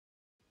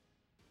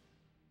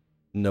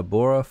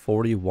Nobara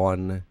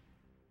 41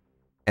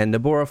 and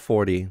Nobara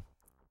 40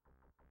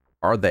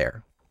 are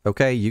there.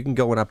 Okay, you can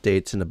go and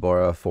update to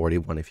Nobara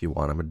 41 if you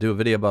want. I'm going to do a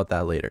video about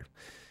that later.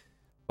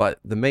 But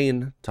the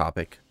main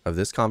topic of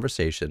this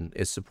conversation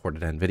is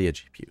supported NVIDIA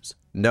GPUs.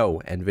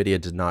 No, NVIDIA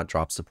did not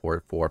drop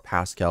support for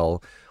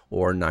Pascal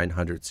or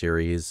 900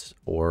 series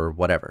or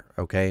whatever,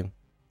 okay?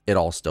 It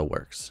all still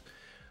works.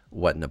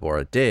 What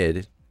Nobara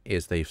did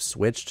is they've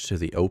switched to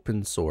the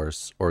open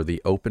source or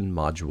the open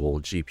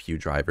module GPU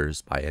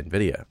drivers by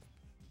NVIDIA.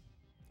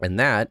 And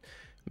that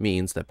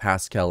means that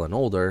Pascal and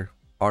older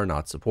are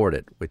not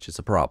supported, which is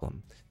a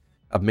problem,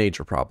 a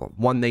major problem,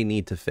 one they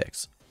need to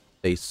fix.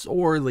 They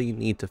sorely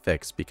need to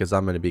fix, because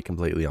I'm going to be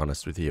completely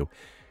honest with you,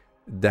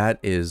 that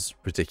is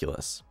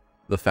ridiculous.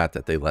 The fact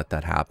that they let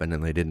that happen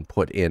and they didn't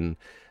put in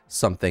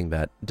something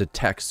that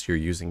detects you're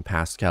using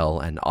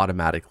Pascal and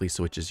automatically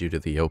switches you to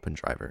the open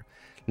driver.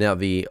 Now,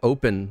 the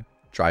open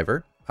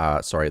driver,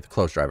 the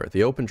closed driver,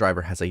 the open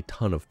driver has a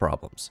ton of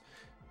problems.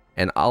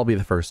 And I'll be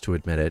the first to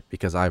admit it,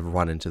 because I've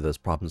run into those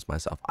problems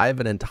myself. I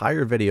have an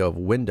entire video of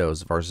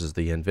Windows versus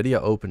the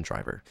NVIDIA-Open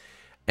driver,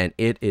 and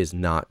it is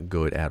not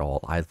good at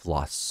all. I've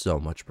lost so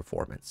much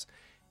performance.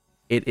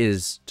 It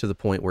is to the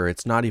point where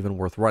it's not even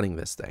worth running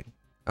this thing.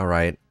 All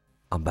right,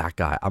 I'm that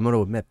guy. I'm going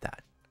to admit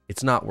that.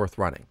 It's not worth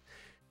running.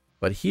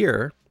 But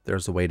here,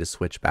 there's a way to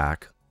switch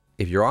back,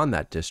 if you're on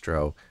that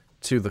distro,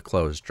 to the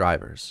closed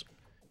drivers.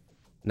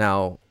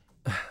 Now,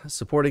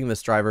 supporting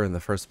this driver in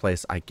the first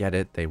place, I get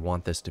it. They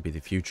want this to be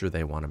the future.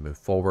 They want to move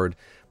forward.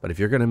 But if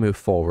you're going to move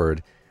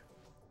forward,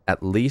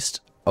 at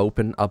least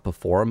open up a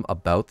forum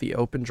about the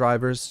open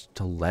drivers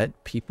to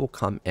let people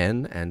come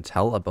in and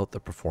tell about the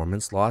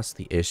performance loss,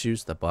 the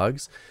issues, the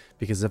bugs.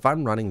 Because if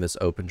I'm running this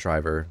open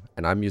driver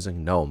and I'm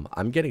using Gnome,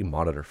 I'm getting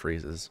monitor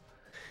freezes.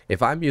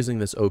 If I'm using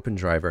this open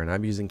driver and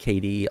I'm using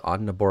KDE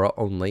on Nobara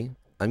only,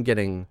 I'm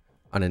getting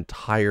an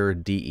entire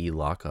DE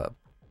lockup,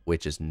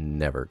 which is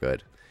never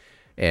good.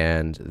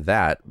 And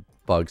that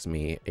bugs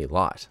me a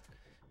lot.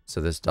 So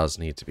this does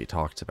need to be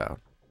talked about.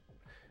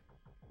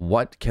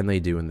 What can they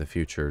do in the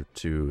future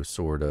to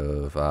sort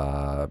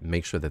of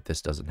make sure that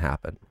this doesn't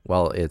happen?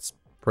 Well, it's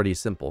pretty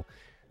simple.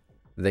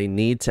 They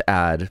need to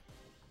add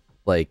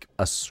like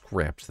a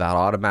script that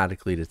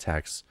automatically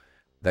detects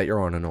that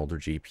you're on an older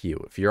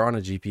GPU. If you're on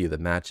a GPU that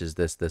matches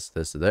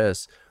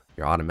this,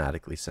 you're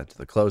automatically sent to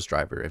the closed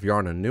driver. If you're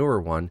on a newer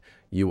one,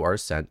 you are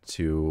sent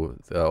to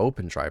the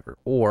open driver.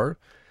 Or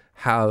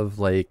have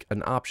like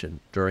an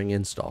option during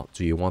install.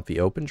 Do you want the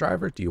open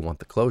driver? Do you want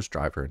the closed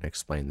driver? And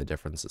explain the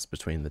differences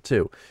between the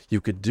two. You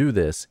could do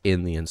this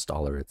in the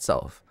installer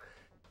itself.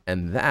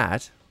 And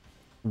that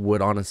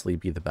would honestly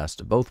be the best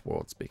of both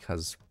worlds,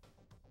 because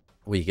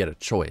we get a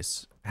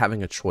choice.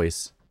 Having a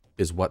choice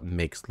is what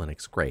makes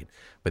Linux great.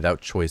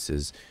 Without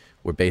choices,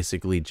 we're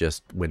basically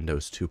just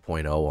Windows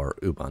 2.0 or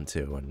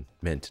Ubuntu and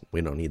Mint.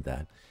 We don't need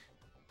that.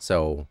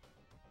 So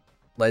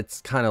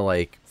let's kind of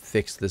like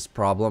fix this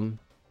problem,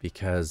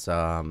 because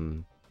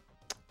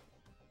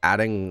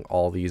adding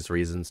all these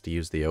reasons to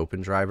use the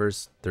open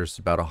drivers, there's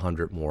about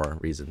 100 more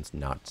reasons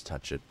not to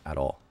touch it at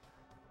all.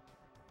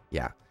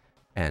 Yeah.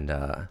 And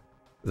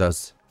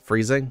thus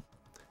freezing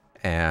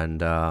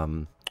and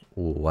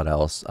what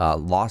else?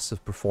 Loss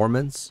of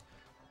performance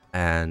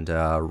and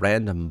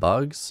random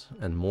bugs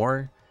and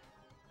more.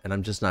 And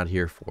I'm just not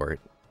here for it.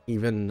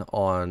 Even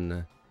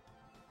on,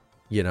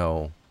 you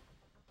know,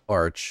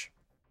 Arch,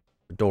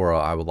 Fedora,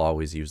 I will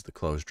always use the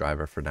closed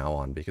driver for now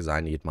on, because I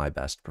need my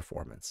best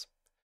performance.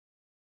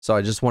 So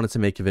I just wanted to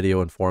make a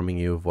video informing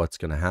you of what's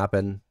going to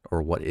happen,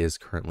 or what is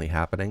currently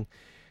happening.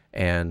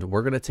 And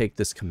we're going to take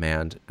this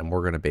command and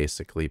we're going to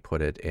basically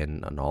put it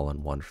in an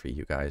all-in-one for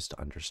you guys to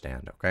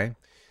understand, okay?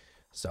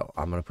 So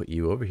I'm going to put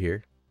you over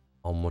here.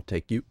 I'm going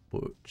to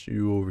put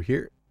you over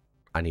here.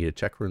 I need to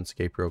check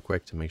RuneScape real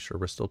quick to make sure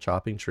we're still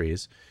chopping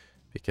trees,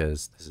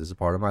 because this is a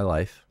part of my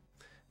life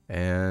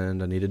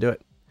and I need to do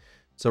it.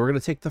 So we're going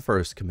to take the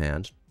first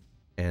command,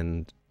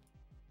 and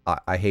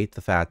I hate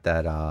the fact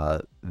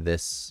that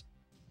this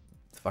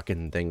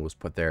fucking thing was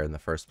put there in the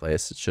first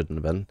place. It shouldn't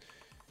have been,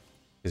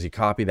 because you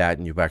copy that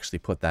and you actually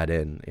put that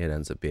in, it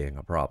ends up being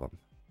a problem.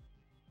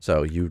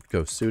 So you'd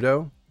go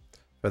sudo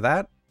for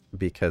that,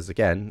 because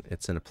again,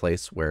 it's in a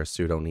place where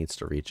sudo needs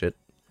to reach it.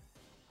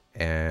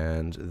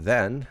 And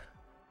then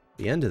at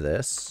the end of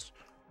this,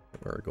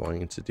 we're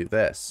going to do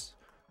this.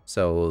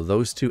 So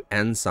those two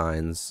end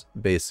signs,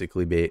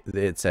 basically,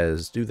 it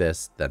says do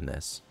this, then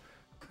this.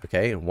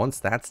 Okay, and once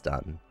that's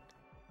done,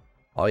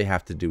 all you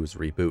have to do is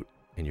reboot,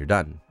 and you're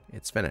done.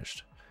 It's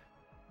finished.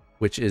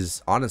 Which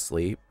is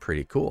honestly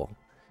pretty cool.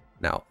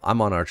 Now, I'm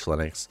on Arch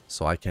Linux,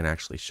 so I can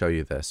actually show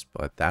you this,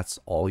 but that's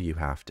all you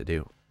have to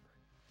do.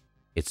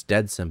 It's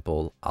dead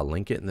simple. I'll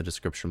link it in the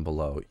description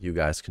below. You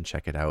guys can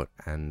check it out.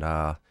 And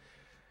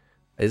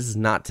this is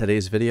not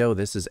today's video.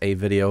 This is a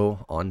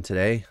video on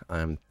today.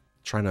 I'm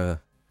trying to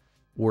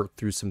work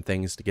through some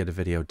things to get a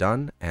video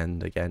done,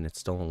 and again, it's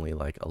still only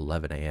like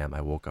 11 a.m.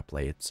 I woke up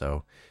late,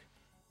 so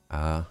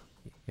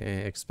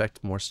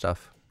expect more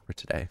stuff for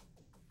today.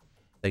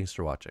 Thanks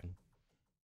for watching.